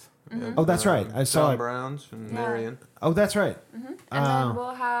 17th. Mm-hmm. Oh, that's right. I saw John it. Brown's and Marion. Oh, that's right. Mm-hmm. And then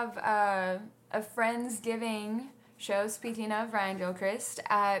we'll have a Friendsgiving show, speaking of Ryan Gilchrist,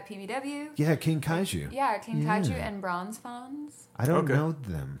 at PBW. Yeah, King Kaiju. Yeah, King Kaiju and Bronze Fawns. I don't know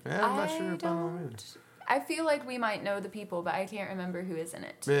them. Yeah, I'm not sure if I know either. I feel like we might know the people, but I can't remember who is in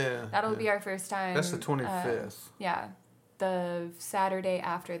it. Yeah. That'll be our first time. That's the 25th. Yeah. The Saturday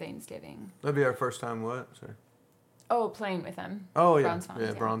after Thanksgiving. That'll be our first time what? Sorry. Oh, playing with them. Oh, yeah. Bronze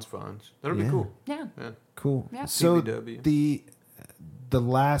Fawns, Bronze Fawns. That'll be cool. Yeah. Cool. Yeah. So PBW. the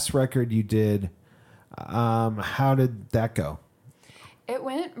last record you did, how did that go? It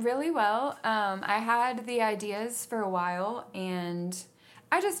went really well. I had the ideas for a while, and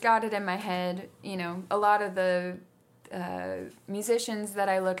I just got it in my head. You know, a lot of the musicians that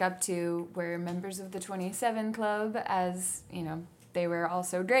I look up to were members of the 27 Club, as, you know, they were all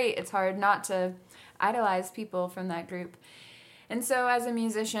so great. It's hard not to idolize people from that group. And so as a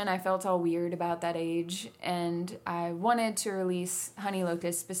musician, I felt all weird about that age, and I wanted to release Honey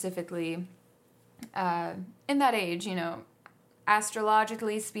Locust specifically in that age, you know.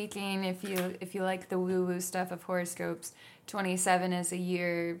 Astrologically speaking, if you like the woo-woo stuff of horoscopes, 27 is a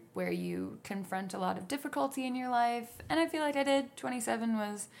year where you confront a lot of difficulty in your life, and I feel like I did. 27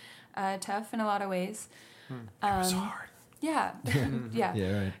 was tough in a lot of ways. It was hard. Yeah. Yeah.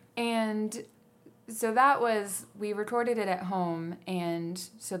 Yeah, right. And so we recorded it at home, and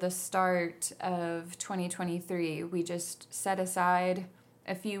so the start of 2023, we just set aside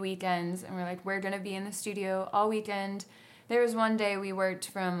a few weekends, and we're like, we're going to be in the studio all weekend. There was one day we worked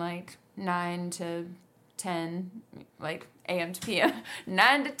from like 9 to 10, like a.m. to p.m.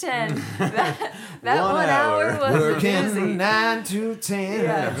 9 to 10. That 1 hour was working busy. 9 to 10.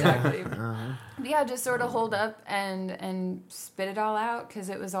 Yeah, exactly. Yeah, just sort of hold up and spit it all out, because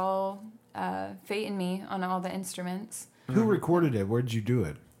it was all Fate and me on all the instruments. Who recorded it? Where'd you do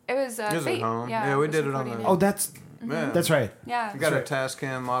it? It was Fate. at home. Yeah, We did it on the... Oh, that's right. Yeah. We got a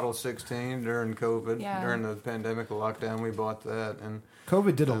Tascam Model 16 during COVID. Yeah. During the pandemic lockdown, we bought that. And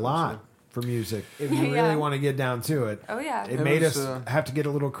COVID did a lot for music. If you really want to get down to it. Oh, yeah. It made us have to get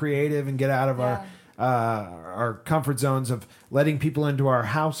a little creative and get out of our comfort zones of letting people into our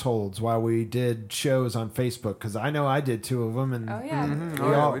households while we did shows on Facebook. Because I know I did 2 of them, and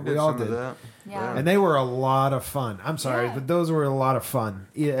we all did did. some of that. Yeah. And they were a lot of fun. I'm sorry, but those were a lot of fun.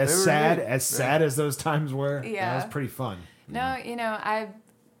 Yeah, as sad as those times were, that was pretty fun. No, you know, I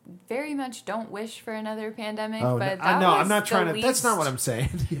very much don't wish for another pandemic, Oh, but no, I'm not trying to. That's not what I'm saying.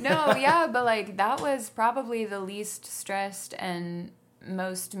 No, yeah, but like that was probably the least stressed and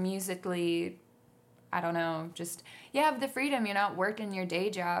most musically, I don't know, just you have the freedom. You're not working your day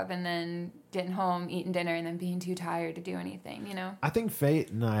job and then getting home, eating dinner, and then being too tired to do anything, you know? I think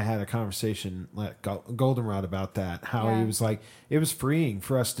Fate and I had a conversation, like Goldenrod, about that. How he was like, it was freeing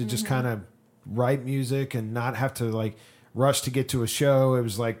for us to just kind of write music and not have to like rush to get to a show. It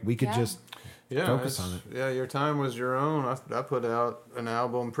was like we could just focus on it. Yeah, your time was your own. I put out an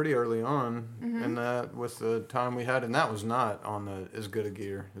album pretty early on, and that with the time we had, and that was not on as good a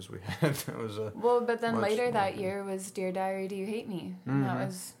gear as we had. It was but then later that year was Dear Diary, Do You Hate Me? And that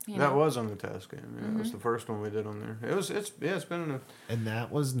was that was on the Tascam. Yeah, it was the first one we did on there. It's been and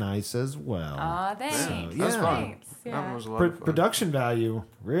that was nice as well. Aw, thanks. So, that's fun. Thanks. Yeah. That was a lot of fun. Production value,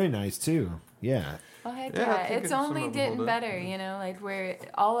 really nice too. Yeah. Well, heck Yeah, I yeah. think It's some only of them getting hold up. better, you know, like where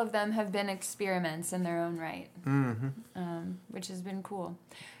all of them have been experiments in their own right, which has been cool.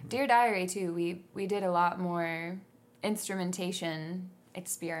 Dear Diary, too, we did a lot more experimentation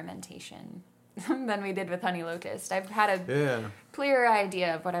than we did with Honey Locust. I've had a clearer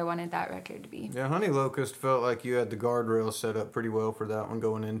idea of what I wanted that record to be. Yeah, Honey Locust felt like you had the guardrails set up pretty well for that one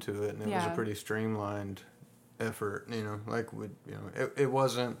going into it, and it was a pretty streamlined effort, you know, like it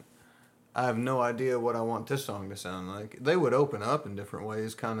wasn't, I have no idea what I want this song to sound like. They would open up in different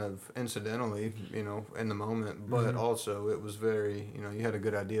ways, kind of incidentally, you know, in the moment, but also it was very, you know, you had a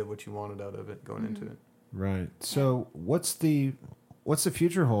good idea of what you wanted out of it going into it. Right. So what's the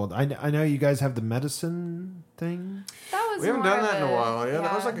future hold? I know you guys have the medicine thing. We haven't done that in a while. Yeah,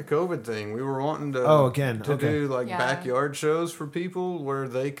 that was like a COVID thing. We were wanting to do like backyard shows for people where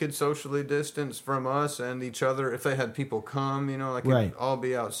they could socially distance from us and each other. If they had people come, you know, like it'd all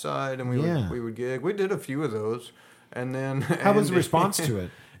be outside and we would gig. We did a few of those, and then how was the response to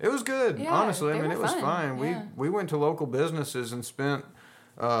it? It was good, honestly. I mean, it was fine. Yeah. We went to local businesses and spent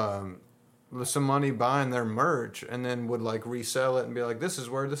some money buying their merch, and then would like resell it and be like, this is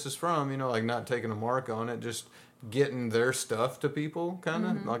where this is from, you know, like not taking a mark on it, just getting their stuff to people, kind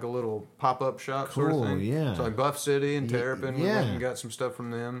of like a little pop-up shop sort of thing. Yeah. So like Buff City and Terrapin, we went and got some stuff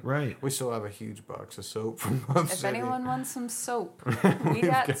from them. Right. We still have a huge box of soap from Buff City. If anyone wants some soap, we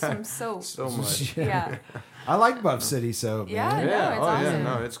got some soap. So much. Yeah. I like Buff City soap. Yeah, man. no, it's awesome.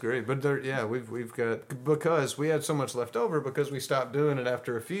 No, it's great. But we've got, because we had so much left over because we stopped doing it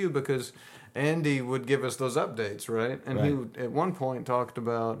after a few, because Andy would give us those updates, right? And he at one point talked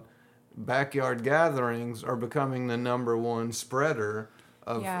about backyard gatherings are becoming the number one spreader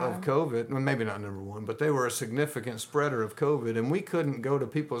of COVID. Well, maybe not number one, but they were a significant spreader of COVID, and we couldn't go to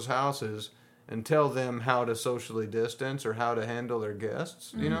people's houses and tell them how to socially distance or how to handle their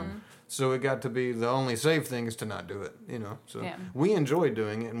guests, you know? So it got to be the only safe thing is to not do it, you know? So we enjoyed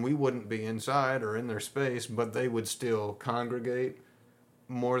doing it, and we wouldn't be inside or in their space, but they would still congregate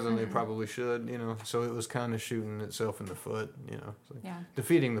more than they probably should, you know? So it was kind of shooting itself in the foot, you know? So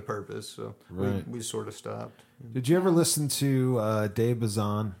defeating the purpose, so we sort of stopped. Did you ever listen to Dave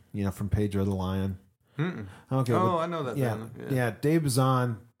Bazan, you know, from Pedro the Lion? Okay. I know that. Yeah, Dave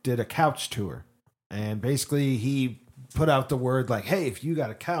Bazan did a couch tour, and basically he put out the word like, hey, if you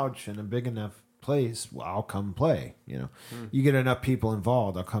got a couch in a big enough place, well, I'll come play, you know. You get enough people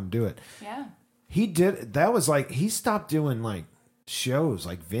involved, I'll come do it. Yeah. He did, that was like, he stopped doing like shows,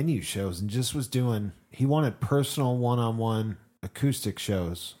 like venue shows, and just was doing, he wanted personal one-on-one acoustic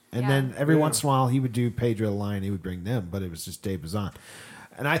shows. And then every once in a while he would do Pedro the Lion, he would bring them, but it was just Dave Bazan.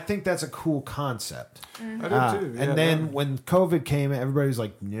 And I think that's a cool concept. I do too. And then when COVID came, everybody was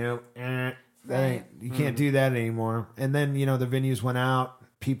like, no, you can't do that anymore. And then, you know, the venues went out.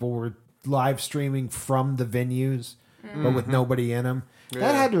 People were live streaming from the venues, but with nobody in them.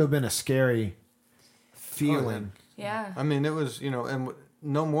 That had to have been a scary feeling. Yeah. I mean, it was, you know, and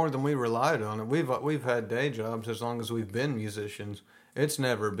no more than we relied on it. We've had day jobs as long as we've been musicians. It's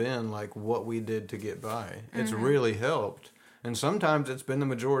never been like what we did to get by. It's really helped. And sometimes it's been the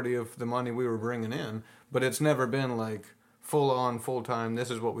majority of the money we were bringing in, but it's never been like full on, full time, this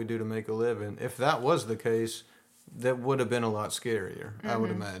is what we do to make a living. If that was the case, that would have been a lot scarier, I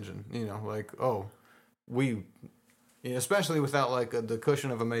would imagine. You know, like, especially without like the cushion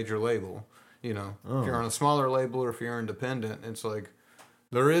of a major label, you know. If you're on a smaller label or if you're independent, it's like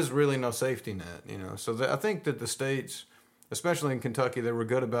there is really no safety net, you know. So I think that the states, especially in Kentucky, they were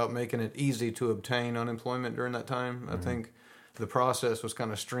good about making it easy to obtain unemployment during that time. I think the process was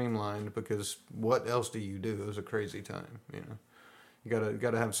kind of streamlined because what else do you do? It was a crazy time, you know. You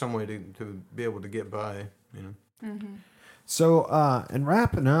gotta have some way to be able to get by, you know. So, and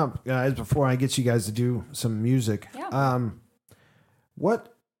wrapping up, guys, before I get you guys to do some music,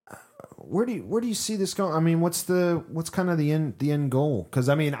 where do you see this going? I mean, what's kind of the end goal? Because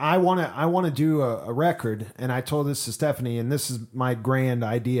I mean, I want to do a record, and I told this to Stephanie, and this is my grand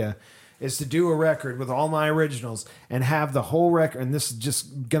idea, is to do a record with all my originals and have the whole record. And this is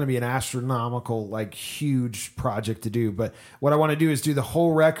just going to be an astronomical, like, huge project to do. But what I want to do is do the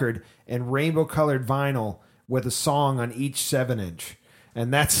whole record in rainbow colored vinyl with a song on each 7-inch.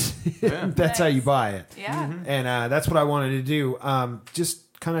 And that's that's how you buy it. Yeah. And that's what I wanted to do. Just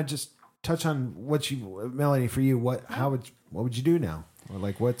touch on Melanie, for you, what would you do now? Or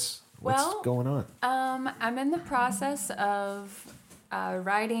like what's going on? I'm in the process of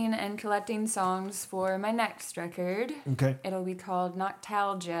writing and collecting songs for my next record. Okay. It'll be called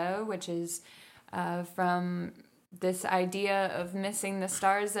Noctalgia, which is from this idea of missing the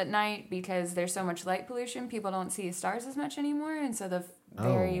stars at night because there's so much light pollution. People don't see stars as much anymore. And so the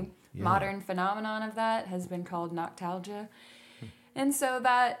very modern phenomenon of that has been called Noctalgia. And so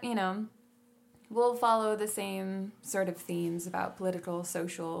that, you know, will follow the same sort of themes about political,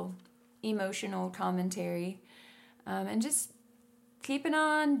 social, emotional commentary. And just keeping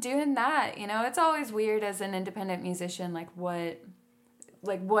on doing that, you know. It's always weird as an independent musician, like what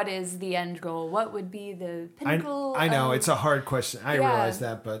is the end goal? What would be the pinnacle? I know it's a hard question. I realize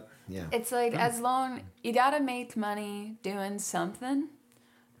that, but yeah, it's like as long you gotta make money doing something.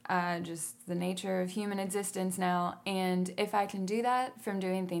 Just the nature of human existence now, and if I can do that from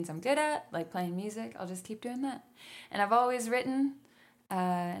doing things I'm good at, like playing music, I'll just keep doing that. And I've always written,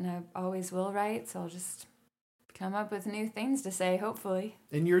 and I always will write, so I'll just come up with new things to say, hopefully.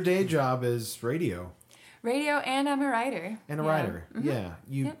 And your day job is radio. Radio, and I'm a writer. And a writer,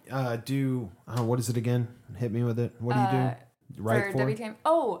 You do, what is it again? Hit me with it. What do you do? Write for? WTM.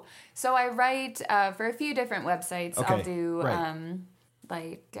 Oh, so I write for a few different websites. Okay. I'll do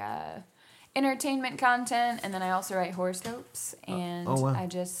entertainment content, and then I also write horoscopes. And I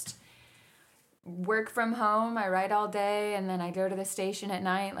just work from home. I write all day, and then I go to the station at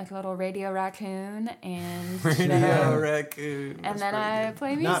night like a little radio raccoon, and raccoon. And then I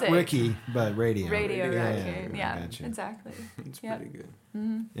play music. Not Ricky, but radio. Radio raccoon. Yeah, gotcha. exactly. It's pretty good.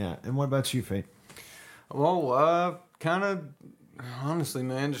 Mm-hmm. Yeah, and what about you, Faith? Well, kind of, honestly,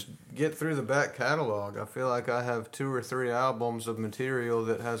 man, just get through the back catalog. I feel like I have 2 or 3 albums of material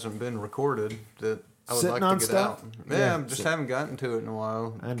that hasn't been recorded that I would Sitting like on to get stuff? out. Yeah, Yeah, just haven't gotten to it in a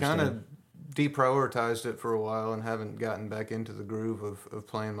while. I understand. Kind of deprioritized it for a while and haven't gotten back into the groove of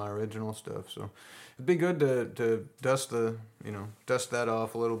playing my original stuff. So it'd be good to dust that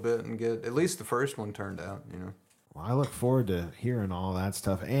off a little bit and get at least the first one turned out, Well, I look forward to hearing all that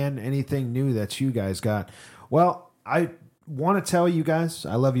stuff and anything new that you guys got. Well, I want to tell you guys,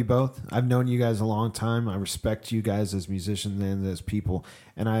 I love you both. I've known you guys a long time. I respect you guys as musicians and as people,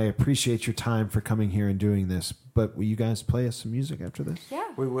 and I appreciate your time for coming here and doing this. But will you guys play us some music after this? Yeah.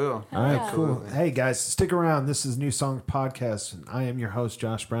 We will. All right, Yeah. cool. Hey, guys, stick around. This is New Songs Podcast, and I am your host,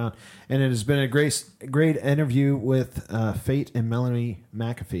 Josh Brown. And it has been a great interview with Fate and Melanie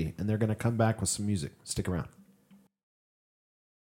Mcafee, and they're going to come back with some music. Stick around.